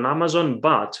find it on Amazon.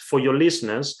 But for your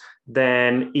listeners,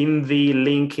 then in the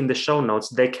link in the show notes,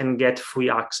 they can get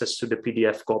free access to the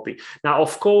PDF copy. Now,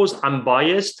 of course, I'm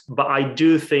biased, but I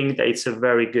do think that it's a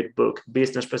very good book,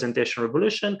 Business Presentation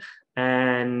Revolution.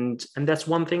 And that's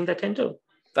one thing they can do.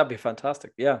 That'd be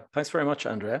fantastic. Yeah. Thanks very much,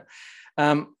 Andrea.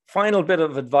 Final bit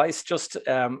of advice, just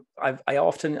I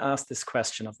often ask this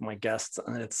question of my guests,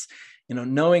 and it's,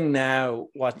 knowing now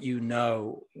what you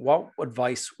know, what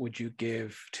advice would you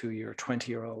give to your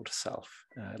 20-year-old self,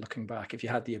 looking back, if you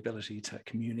had the ability to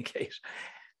communicate?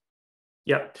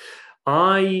 Yeah,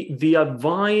 the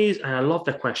advice, and I love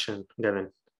that question,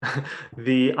 Gavin.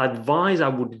 The advice I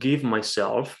would give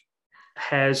myself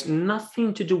has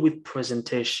nothing to do with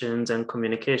presentations and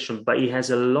communication, but it has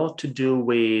a lot to do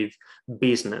with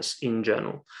business in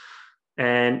general.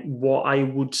 And what I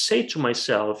would say to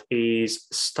myself is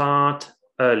start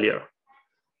earlier.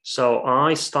 So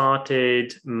I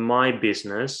started my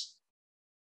business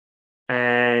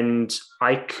and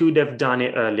I could have done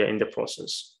it earlier in the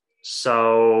process.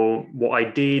 So what I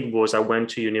did was I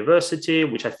went to university,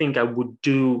 which I think I would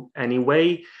do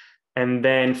anyway. And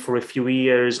then for a few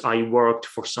years, I worked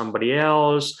for somebody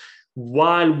else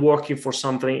while working for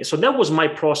something. So that was my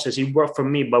process. It worked for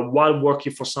me. But while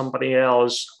working for somebody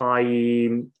else,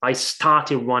 I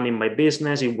started running my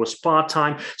business. It was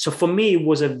part-time. So for me, it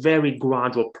was a very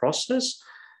gradual process.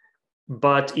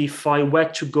 But if I were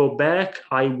to go back,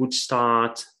 I would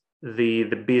start the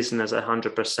business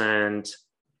 100%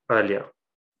 earlier.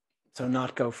 So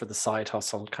not go for the side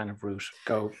hustle kind of route.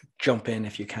 Go jump in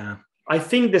if you can. I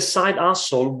think the side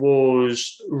hustle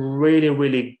was really,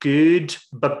 really good,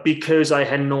 but because I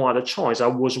had no other choice, I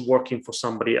was working for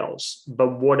somebody else.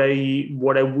 But what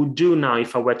I would do now,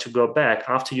 if I were to go back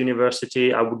after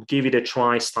university, I would give it a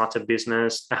try, start a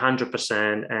business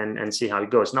 100% and see how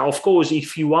it goes. Now, of course,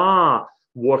 if you are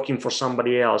working for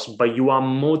somebody else, but you are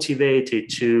motivated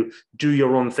to do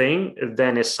your own thing,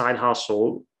 then a side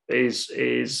hustle is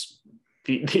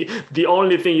the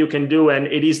only thing you can do, and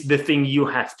it is the thing you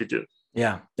have to do.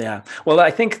 Yeah. Well,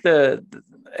 I think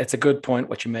it's a good point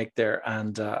what you make there,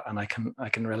 and I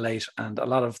can relate. And a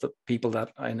lot of the people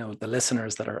that I know, the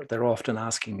listeners they're often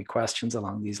asking me questions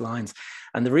along these lines.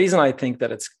 And the reason I think that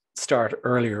it's start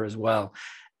earlier as well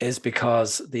is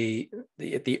because the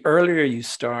earlier you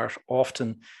start,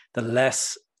 often the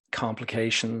less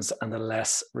complications and the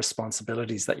less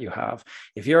responsibilities that you have.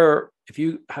 If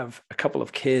you have a couple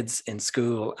of kids in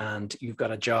school and you've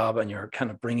got a job and you're kind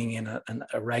of bringing in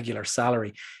a regular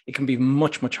salary, it can be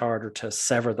much, much harder to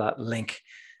sever that link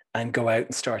and go out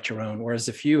and start your own. Whereas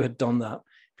if you had done that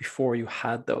before you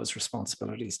had those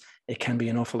responsibilities, it can be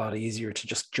an awful lot easier to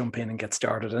just jump in and get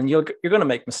started. And you're going to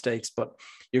make mistakes, but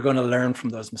you're going to learn from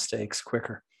those mistakes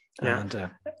quicker. Yeah.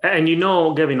 And you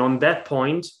know, Gavin, on that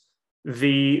point,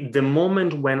 the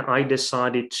moment when I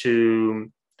decided to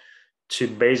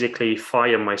basically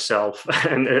fire myself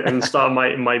and start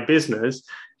my business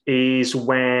is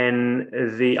when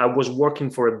I was working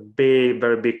for a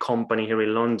very big company here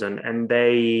in London, and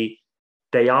they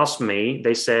asked me,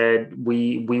 they said,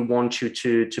 we want you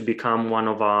to become one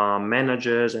of our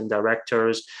managers and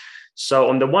directors. So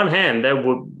on the one hand,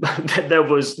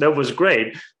 that was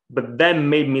great, but that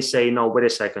made me say, no, wait a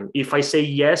second. If I say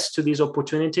yes to this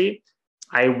opportunity,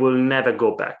 I will never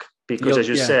go back, because as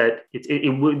you said,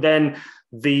 it will then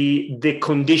the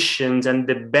conditions and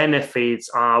the benefits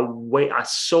are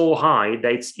so high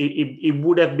that it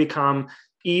would have become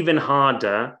even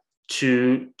harder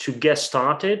to get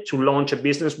started, to launch a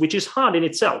business, which is hard in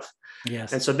itself.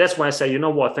 Yes. And so that's why I say, you know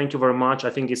what, thank you very much.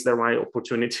 I think it's the right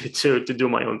opportunity to do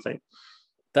my own thing.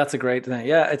 That's a great thing.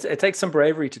 Yeah, it takes some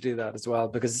bravery to do that as well,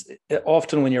 because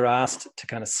often when you're asked to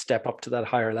kind of step up to that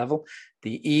higher level,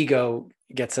 the ego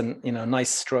gets a nice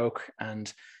stroke,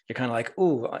 and you're kind of like,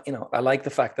 oh, I like the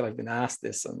fact that I've been asked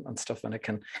this and stuff, and it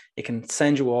can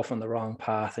send you off on the wrong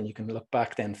path, and you can look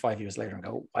back then 5 years later and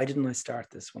go, why didn't I start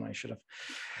this when I should have?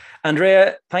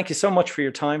 Andrea, thank you so much for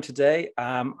your time today.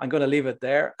 I'm going to leave it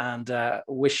there, and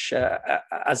wish,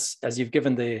 as you've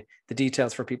given the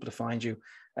details for people to find you,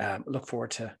 look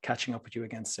forward to catching up with you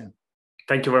again soon.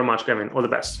 Thank you very much, Kevin. All the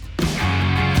best.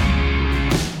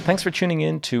 Thanks for tuning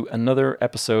in to another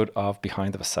episode of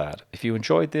Behind the Facade. If you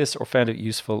enjoyed this or found it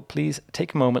useful, please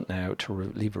take a moment now to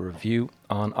leave a review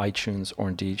on iTunes, or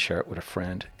indeed share it with a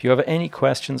friend. If you have any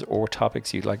questions or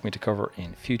topics you'd like me to cover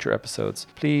in future episodes,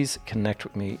 please connect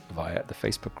with me via the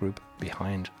Facebook group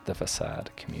Behind the Facade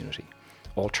Community.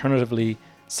 Alternatively,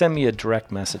 send me a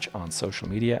direct message on social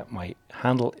media. My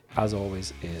handle, as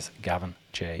always, is Gavin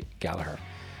J. Gallagher.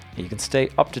 You can stay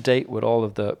up to date with all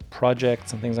of the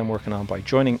projects and things I'm working on by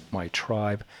joining my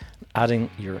tribe, adding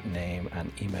your name and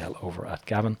email over at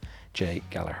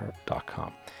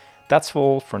gavinjgallagher.com. That's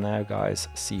all for now, guys.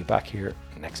 See you back here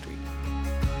next week.